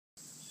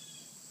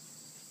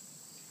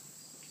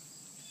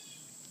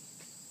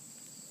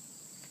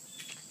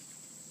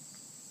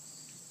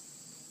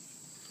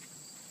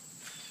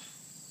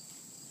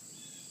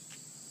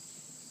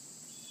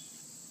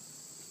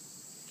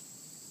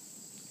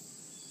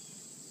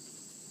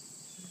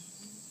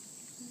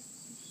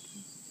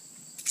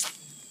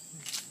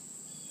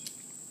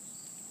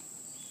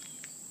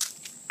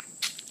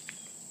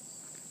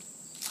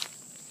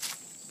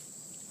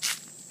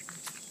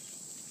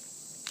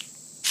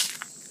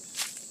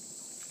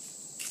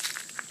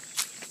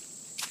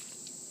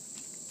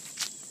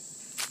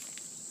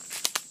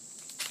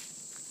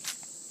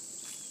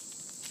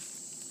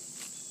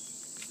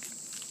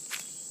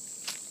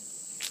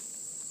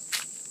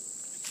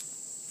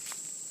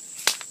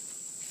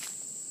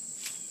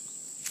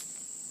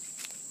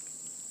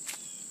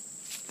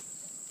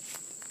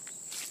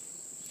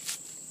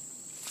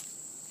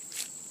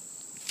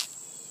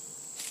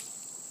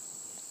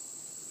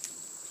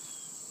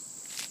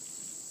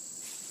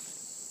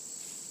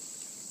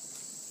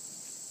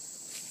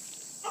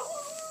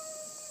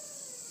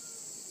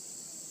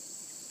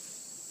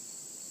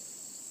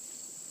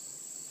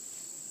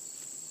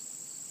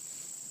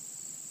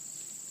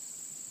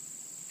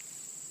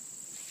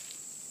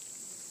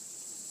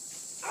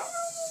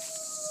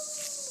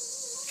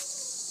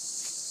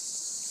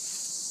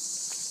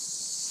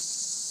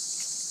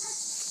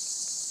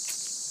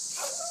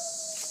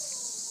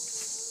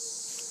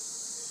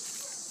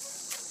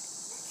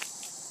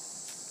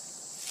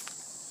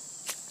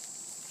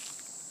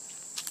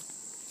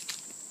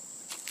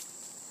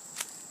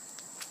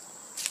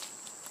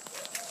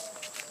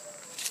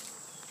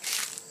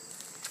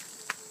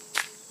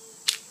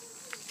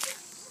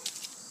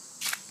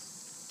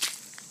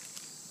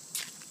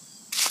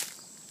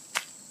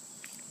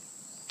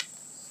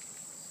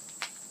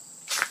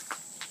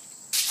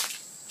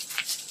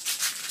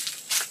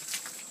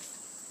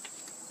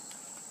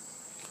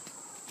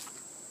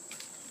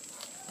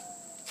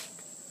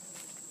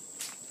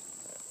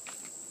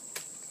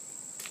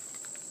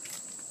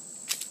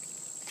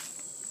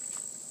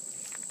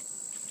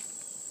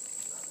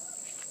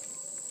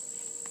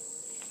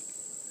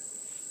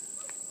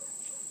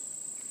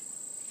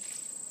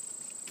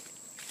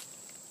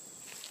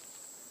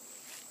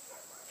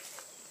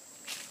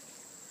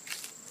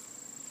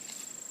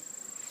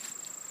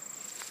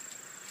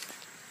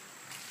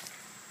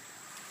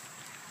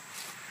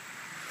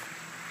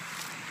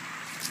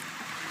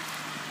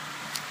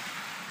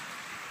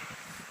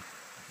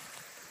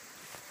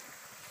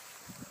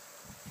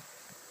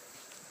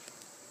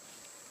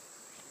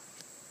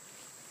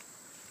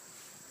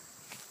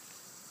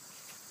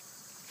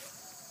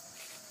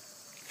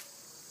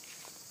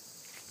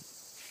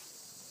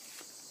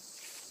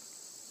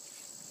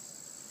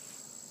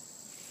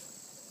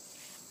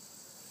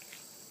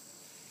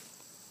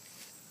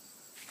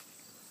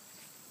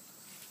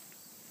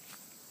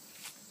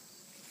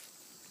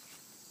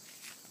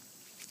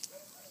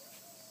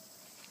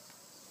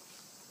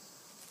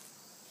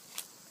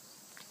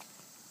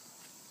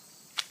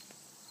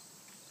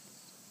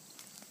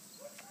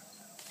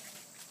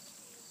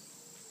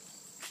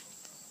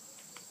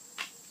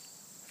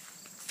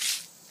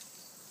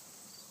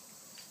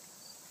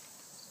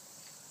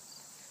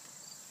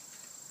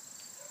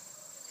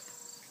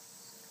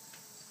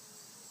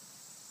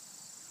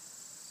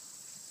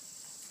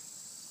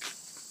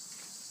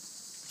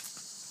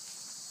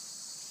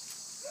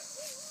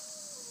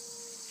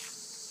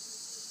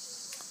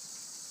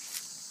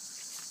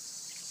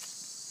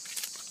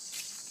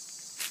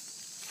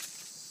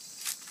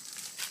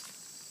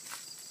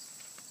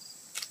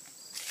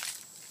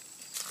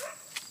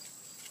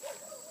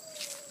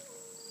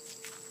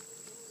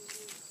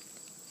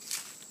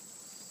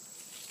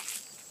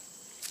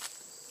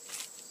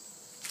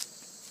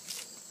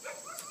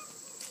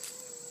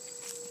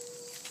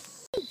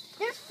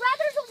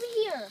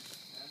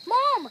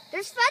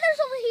There's feathers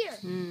over here.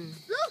 Mm.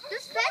 Look,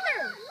 there's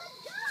feathers.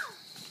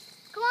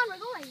 Come on, we're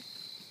going.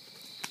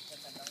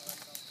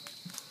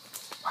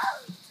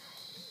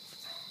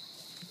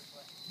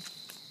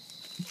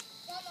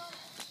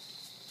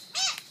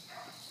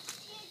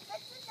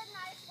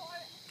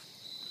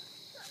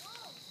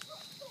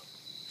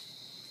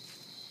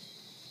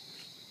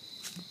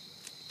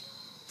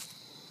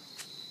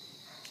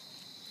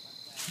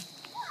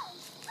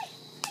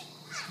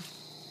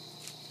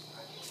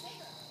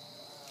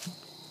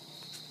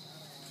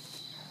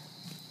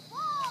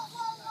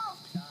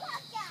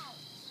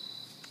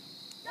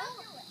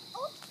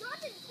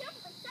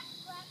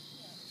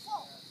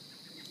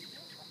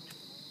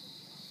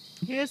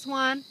 Here's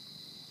one.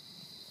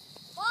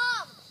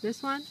 Mom!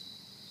 This one.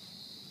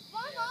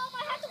 Mom,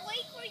 I have to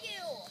wait for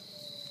you.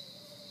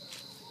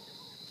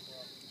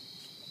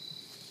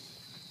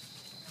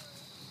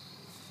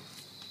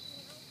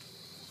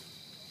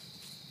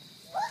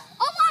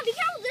 Oh, Mom, be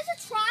careful. There's a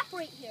trap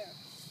right here.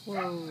 Whoa.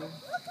 Look,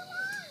 come on.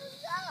 Let's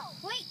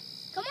go. Wait.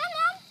 Come on,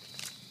 Mom.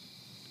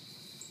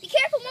 Be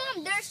careful,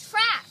 Mom. There's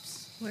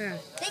traps. Where?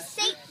 They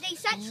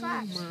set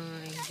traps. Oh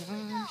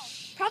my gosh.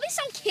 Probably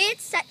some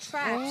kids set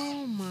traps.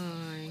 Oh my.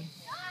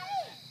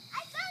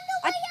 I found the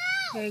way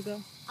out. There you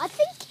go. I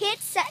think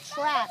kids set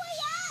traps.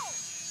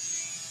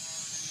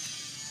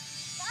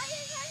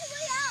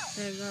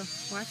 There you go.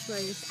 Watch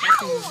where you're Ow!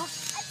 stepping.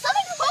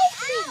 Something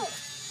poked me.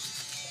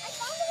 I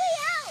found the way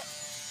out.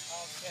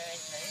 Okay,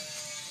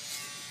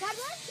 Dad,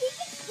 let's keep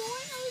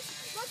exploring.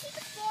 Let's keep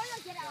exploring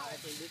and get out. I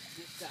think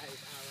this side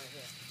is out right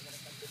here. We're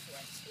gonna come this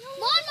way. Come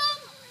on, Mom.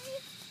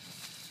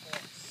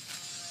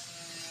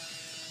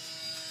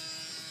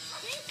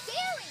 It's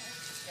scary.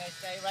 Okay,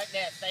 stay right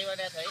there. Stay right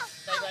there, Thủy.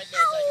 Stay right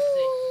there so I can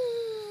see.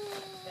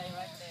 Stay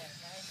right there,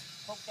 okay?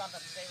 Phúc cho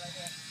mình stay right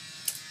there.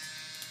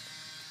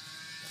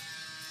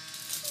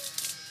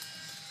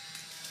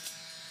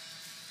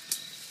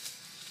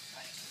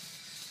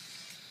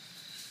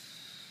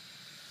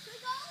 Should we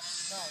go?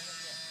 No, not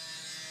yet.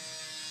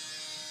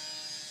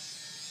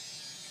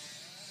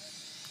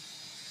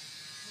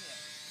 Here.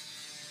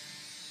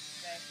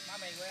 Okay,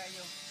 Mommy, where are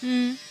you?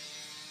 Hmm.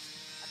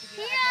 I think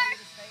you have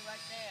to stay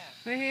right there.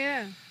 We're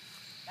here.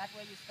 That's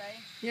where you stay?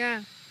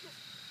 Yeah.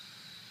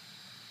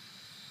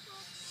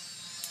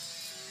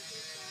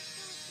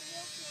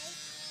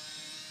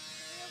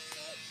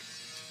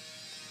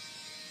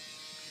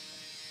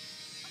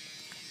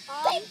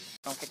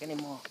 Don't take any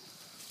more.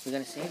 We're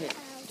gonna save it.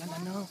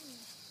 No.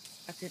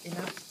 That's it,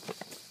 enough.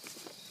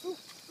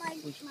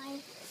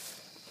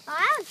 I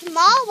have a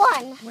small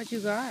one. What you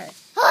got?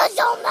 Oh,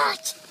 so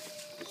much.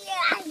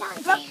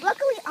 Yeah,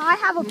 luckily I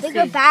have a Let me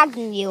bigger see. bag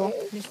than you.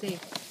 Let me see.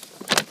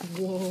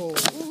 Whoa.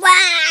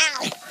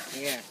 Wow.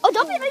 Yeah. Oh,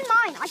 don't be in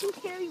mine. I can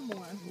carry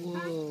more.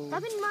 Whoa.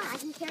 Don't be in mine. I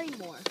can carry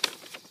more.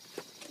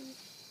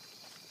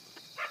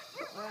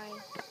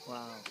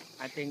 Wow.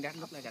 I think that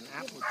looks like an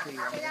apple tree,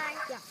 right?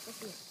 Yeah, let's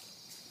see.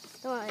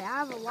 Don't worry, I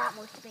have a lot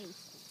more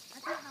space. I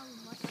think how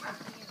much I can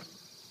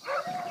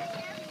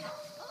carry.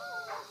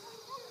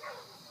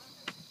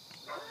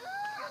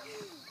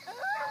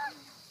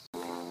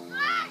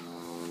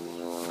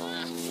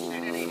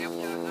 Daddy, help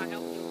you. I'll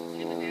help you.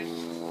 Live it there.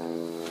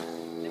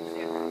 Live it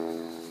there.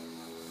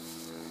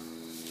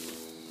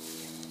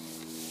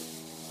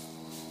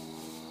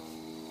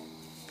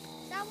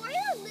 Now, why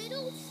are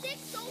little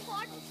sticks so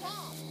hard to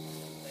pop?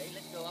 Hey,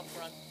 let's go up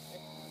front.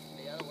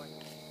 The other one.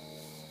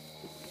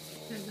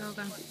 There you go,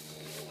 guys.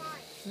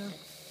 Yeah.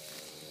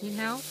 Need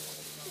help?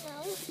 No.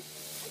 I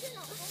don't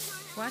know.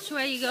 Watch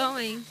where you're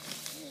going.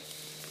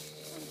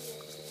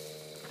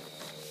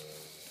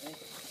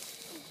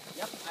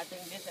 Yep, I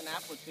think this is an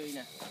apple tree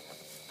now.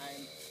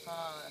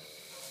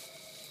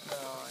 No,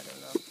 I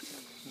don't know.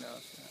 No,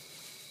 it's not.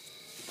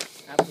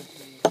 Apple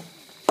tree.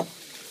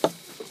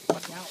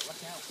 Watch out.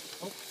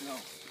 Oh, no.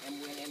 And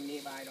when I'm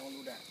nearby, don't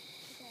do that.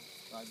 Okay.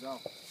 Rồi,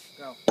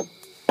 go.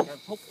 Rồi,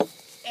 Phúc,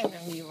 em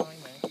đang nhiều rồi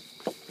mà.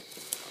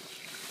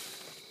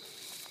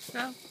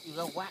 Go. You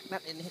go whack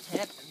that in his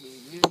head and be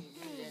really,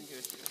 really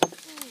dangerous.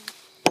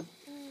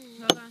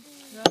 Go, guys.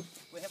 Go.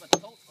 We have a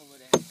tote over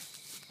there.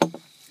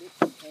 Big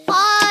container.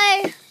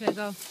 Bye. Okay,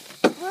 go.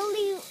 We'll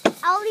leave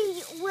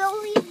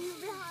you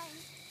behind.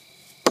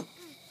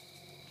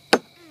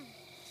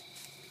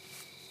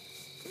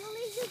 We'll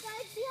leave you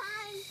guys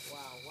behind.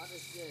 Wow, what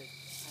is this?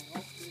 I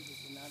hope this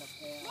is another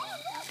pair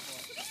of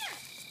apples. Come here.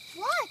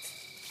 What?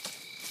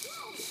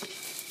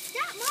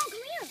 Dad, Mom,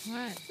 come here.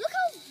 What? Look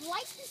how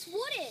light this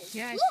wood is.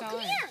 Yeah, I Look, saw come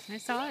it. here. I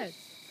saw it.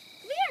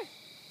 Come here.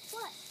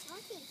 What?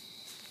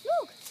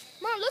 Look.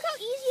 Mom, look how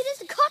easy it is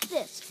to cut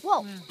this.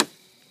 Whoa. Yeah.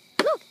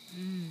 Look.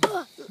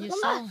 You're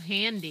Mama, so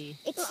handy.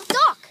 it's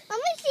stuck. Let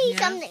me see Yeah.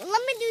 something.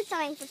 Let me do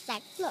something for a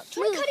sec. Look,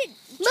 Try to move. cut it.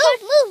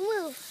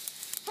 Move.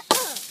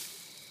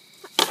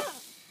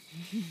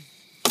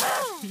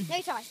 There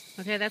you try.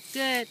 Okay, that's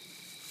good.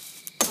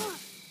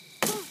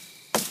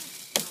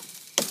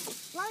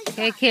 Let me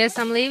Okay, try. kids,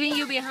 I'm leaving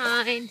you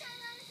behind.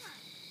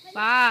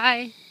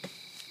 Bye.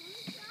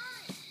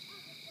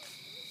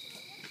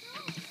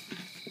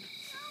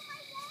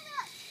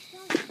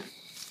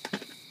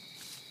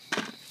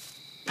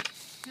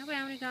 Wait,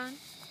 how many gone?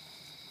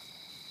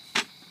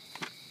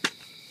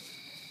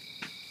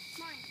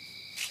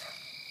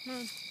 Come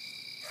on.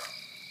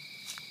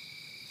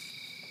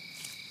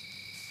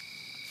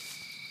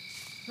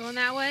 Going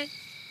that way?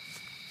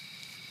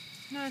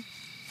 Come on.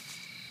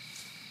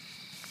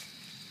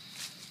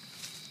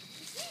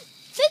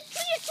 Big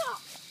tree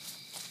top.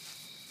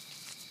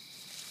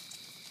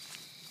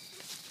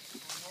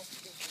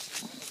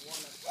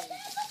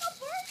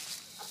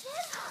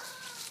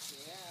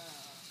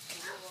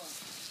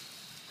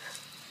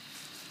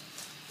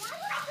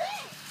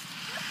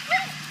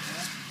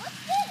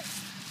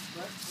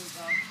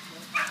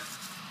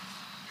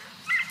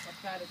 What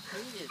kind of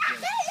tree is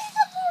That this? is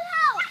a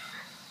birdhouse.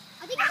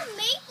 I think it's a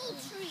maple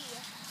tree.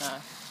 Huh?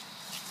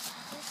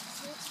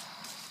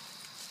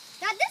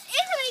 Now this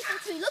is a maple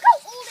tree. Look how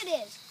old it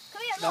is.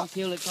 Come here, look. Don't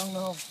kill it, don't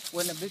know.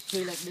 When a big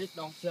tree like this,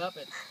 don't chop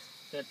it.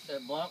 The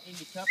bark, if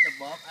you chop the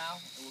bark out,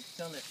 it will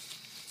kill it.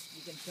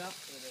 You can chop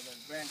the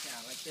branch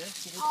out like this.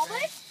 See this Oh, but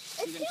branch? it's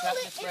You too can chop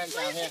little. this branch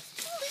out here. It's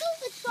too little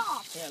to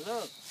chop. Yeah,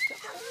 look.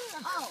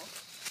 Oh.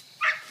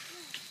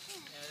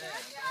 Yeah, there.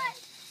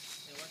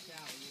 Hey, watch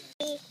out.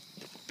 You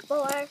 4,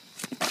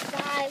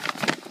 5,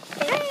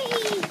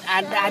 6,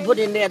 I put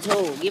in there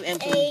too. Give him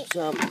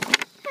some.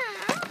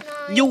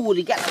 9,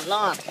 You got a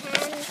lot.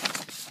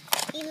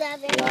 10,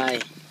 11.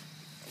 Right.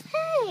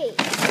 Hey,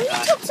 you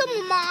took some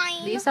of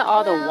mine. These are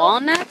all the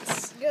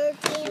walnuts?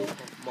 13,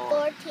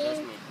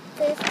 14,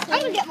 15,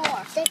 I'm gonna get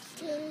more.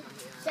 16,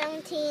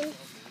 17,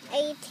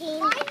 18,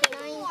 Mine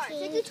need more. So you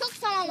 19, took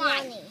some of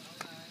mine. 20,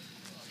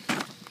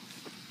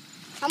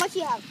 How much do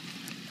you have?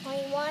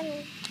 21,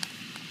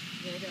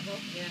 Yeah, the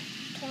hook. Yeah.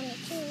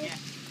 22, Yeah. Yeah,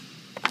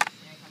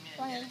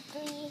 come here.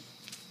 23,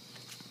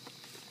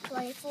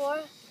 24,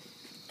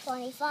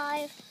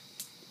 25,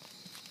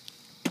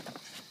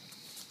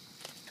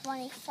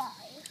 25,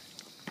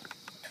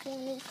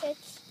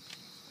 26,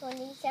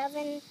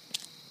 27,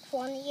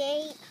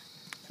 28,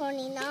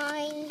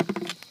 29,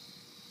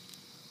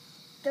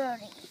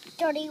 30,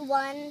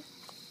 31,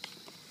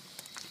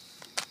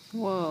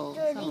 Whoa,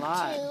 that's a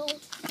lot.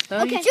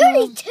 32. Okay,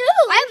 32?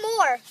 I have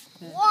more.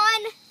 Yeah.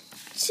 1,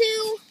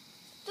 2,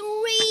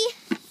 3,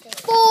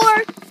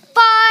 4,